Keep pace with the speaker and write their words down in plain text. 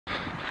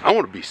I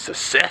want to be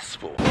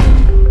successful.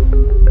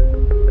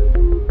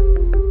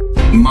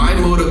 My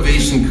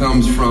motivation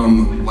comes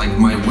from like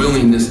my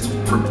willingness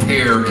to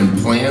prepare and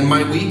plan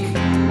my week.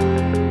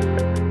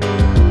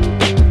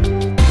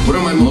 What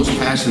am I most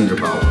passionate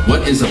about?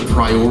 What is a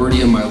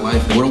priority in my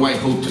life? What do I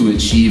hope to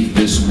achieve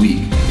this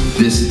week,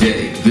 this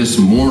day, this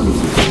morning?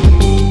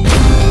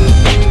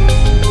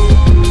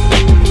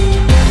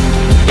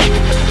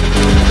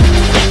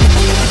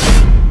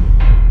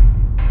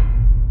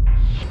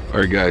 All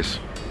right, guys,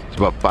 it's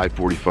about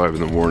 5:45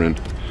 in the morning.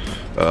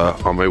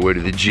 On my way to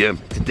the gym.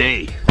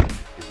 Today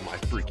is my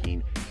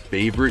freaking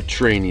favorite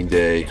training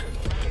day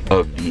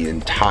of the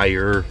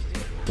entire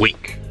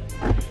week.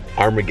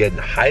 Armageddon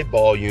high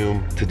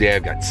volume. Today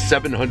I've got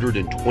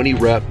 720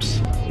 reps.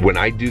 When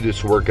I do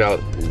this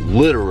workout,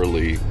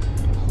 literally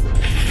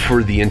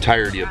for the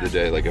entirety of the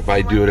day, like if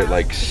I do it at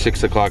like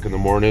 6 o'clock in the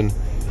morning,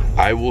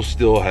 I will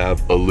still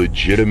have a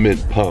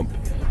legitimate pump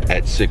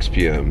at 6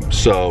 p.m.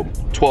 So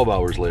 12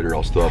 hours later,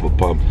 I'll still have a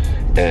pump.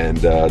 And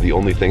the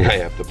only thing I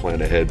have to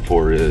plan ahead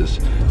for is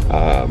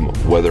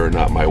whether or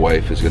not my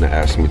wife is gonna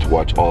ask me to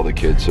watch all the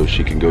kids so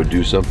she can go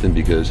do something,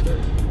 because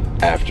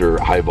after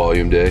high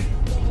volume day,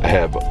 I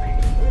have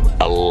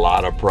a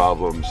lot of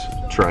problems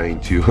trying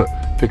to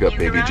pick up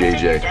baby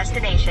JJ.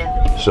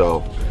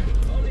 So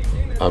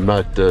I'm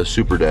not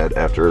super dad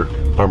after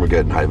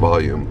Armageddon high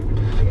volume.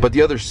 But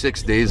the other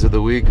 6 days of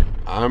the week,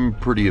 I'm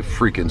pretty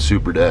freaking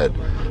super dad.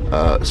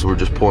 So we're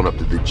just pulling up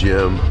to the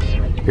gym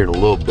here in a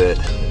little bit.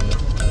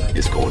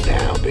 It's going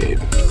down, babe.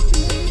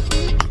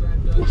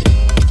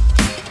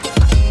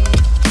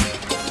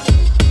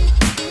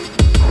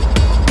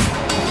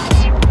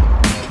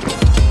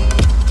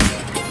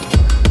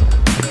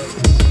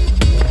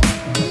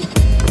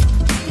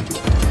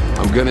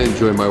 I'm gonna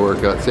enjoy my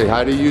workout. Say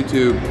hi to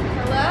YouTube.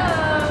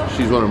 Hello.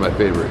 She's one of my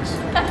favorites.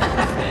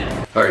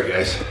 All right,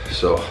 guys,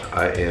 so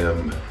I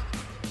am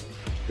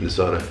in the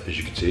sauna, as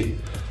you can see.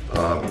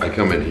 I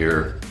come in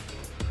here,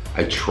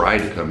 I try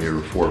to come here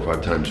 4 or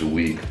 5 times a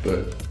week,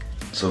 but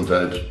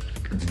sometimes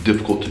it's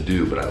difficult to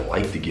do, but I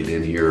like to get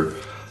in here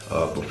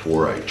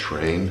before I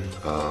train.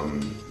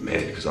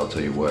 Man, because I'll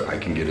tell you what, I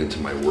can get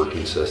into my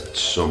working session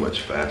so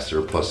much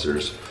faster. Plus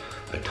there's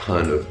a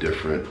ton of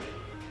different,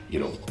 you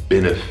know,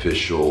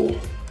 beneficial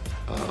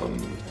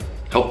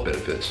health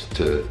benefits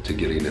to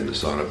getting in the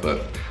sauna.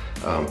 But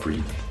for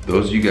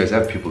those of you guys, I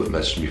have people that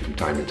message me from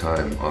time to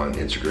time on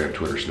Instagram,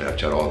 Twitter,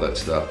 Snapchat, all that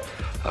stuff,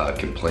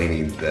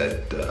 complaining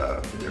that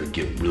they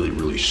get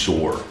really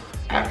sore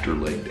after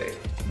leg day.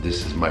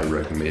 This is my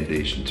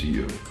recommendation to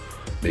you.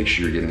 Make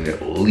sure you're getting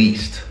at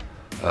least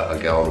a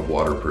gallon of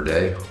water per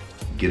day.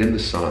 Get in the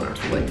sauna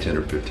for like 10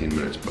 or 15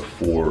 minutes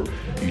before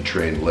you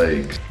train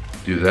legs.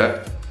 Do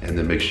that, and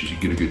then make sure you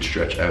get a good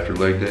stretch after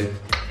leg day.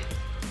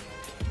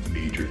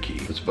 Major key.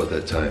 It's about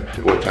that time.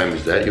 What time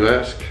is that, you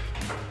ask?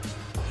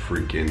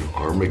 Freaking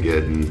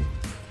Armageddon,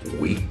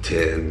 week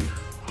 10,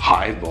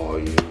 high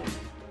volume,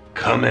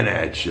 coming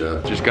at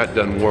you. Just got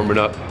done warming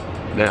up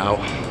now.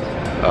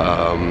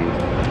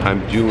 I'm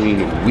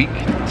doing week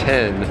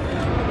 10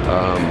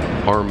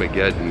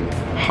 Armageddon,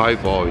 high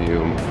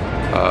volume,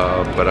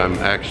 but I'm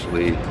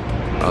actually,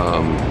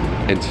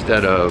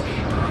 instead of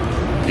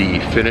the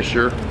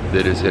finisher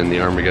that is in the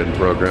Armageddon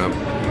program,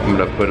 I'm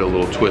gonna put a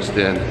little twist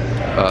in,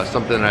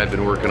 something that I've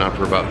been working on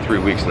for about 3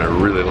 weeks and I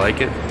really like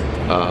it.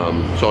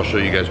 So I'll show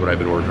you guys what I've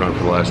been working on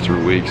for the last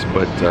 3 weeks,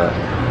 but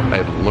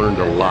I've learned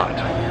a lot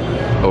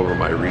over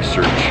my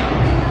research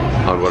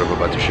on what I'm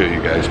about to show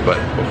you guys. But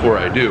before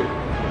I do,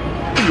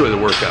 enjoy the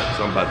workout because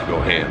I'm about to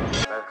go ham.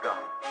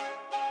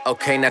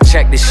 Okay, now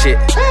check this shit.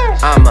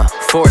 I'm a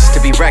force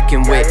to be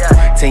reckoned with.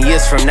 10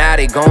 years from now,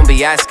 they gon'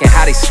 be asking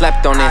how they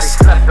slept on this.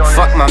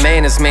 Fuck my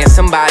manners, man,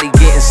 somebody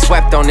getting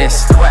swept on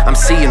this. I'm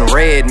seeing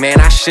red,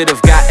 man, I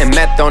should've gotten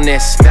meth on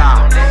this.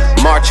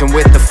 Marching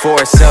with the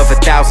force of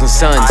 1,000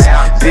 suns.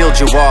 Build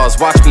your walls,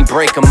 watch me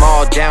break them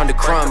all down to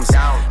crumbs.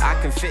 I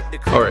can fit the...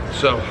 All right,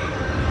 so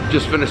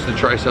just finished the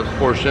triceps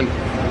portion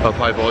of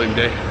high volume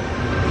day.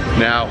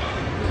 Now,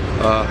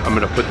 I'm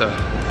gonna put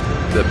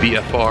the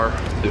BFR,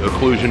 the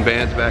occlusion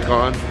bands back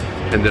on,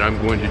 and then I'm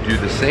going to do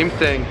the same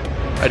thing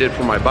I did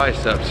for my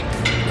biceps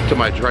to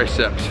my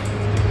triceps,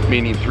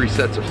 meaning 3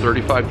 sets of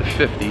 35 to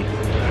 50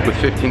 with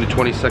 15 to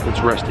 20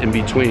 seconds rest in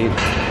between,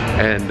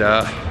 and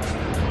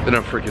then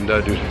I'm freaking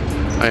done, dude.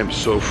 I am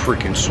so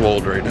freaking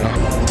swole right now.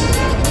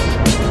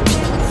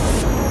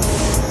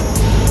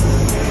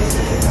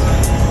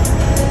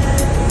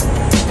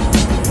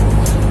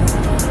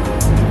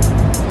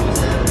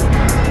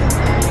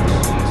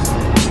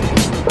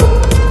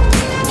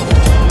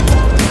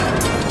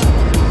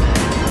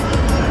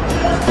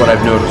 What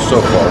I've noticed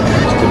so far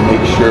is to make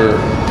sure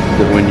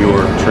that when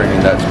you're training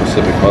that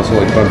specific muscle,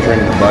 like if I'm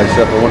training the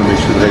bicep, I want to make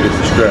sure that I get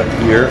the strap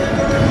here,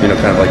 you know,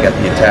 kind of like at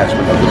the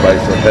attachment of the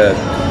bicep head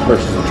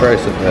versus the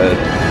tricep head.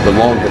 The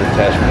long head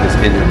attachment is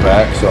in your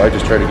back, so I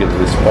just try to get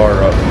it as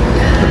far up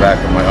the back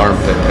of my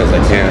armpit as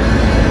I can.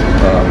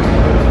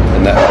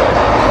 And that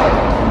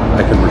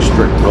I can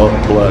restrict blood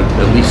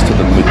at least to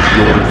the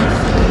majority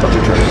of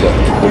the triceps.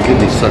 We'll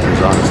get these suckers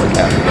on, it's like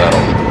half the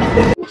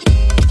battle.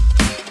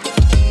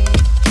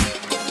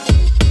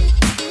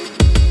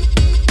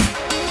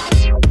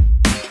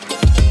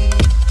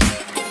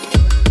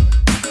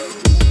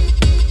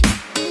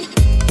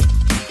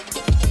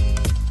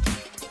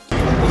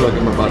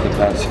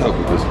 pass out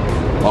because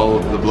all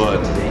of the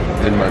blood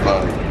in my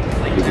body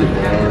is in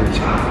my arms.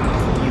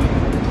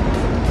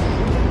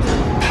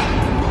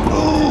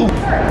 Oh!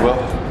 Well,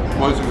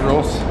 boys and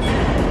girls,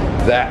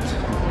 that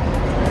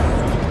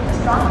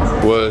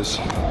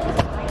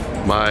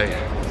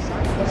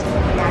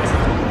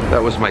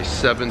was my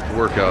 7th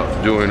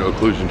workout doing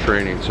occlusion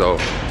training. So,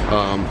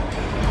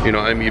 you know,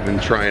 I'm even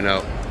trying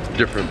out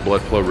different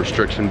blood flow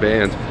restriction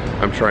bands.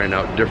 I'm trying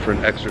out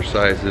different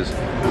exercises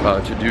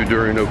to do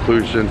during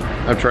occlusion.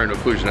 I'm trying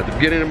occlusion at the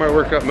beginning of my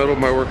workout, middle of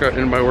my workout,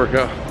 end of my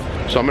workout.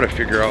 So I'm gonna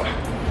figure out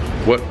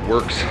what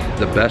works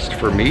the best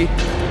for me.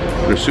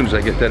 And as soon as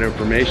I get that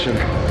information,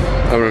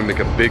 I'm gonna make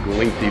a big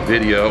lengthy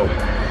video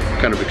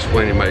kind of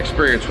explaining my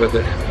experience with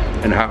it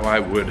and how I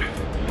would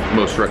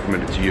most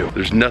recommend it to you.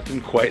 There's nothing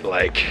quite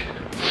like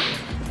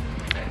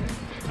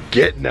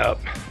getting up,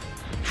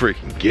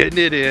 freaking getting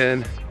it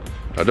in.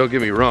 Now don't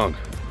get me wrong,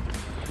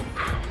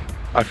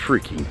 I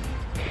freaking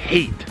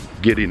hate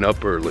getting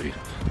up early,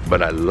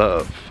 but I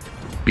love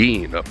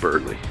being up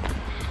early.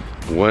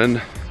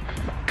 One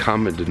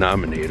common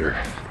denominator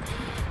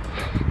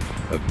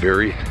of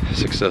very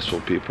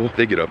successful people,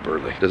 they get up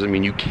early. Doesn't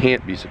mean you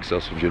can't be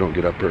successful if you don't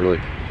get up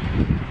early,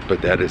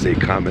 but that is a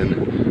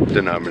common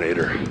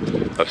denominator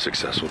of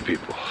successful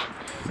people.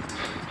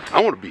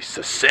 I want to be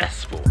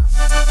successful.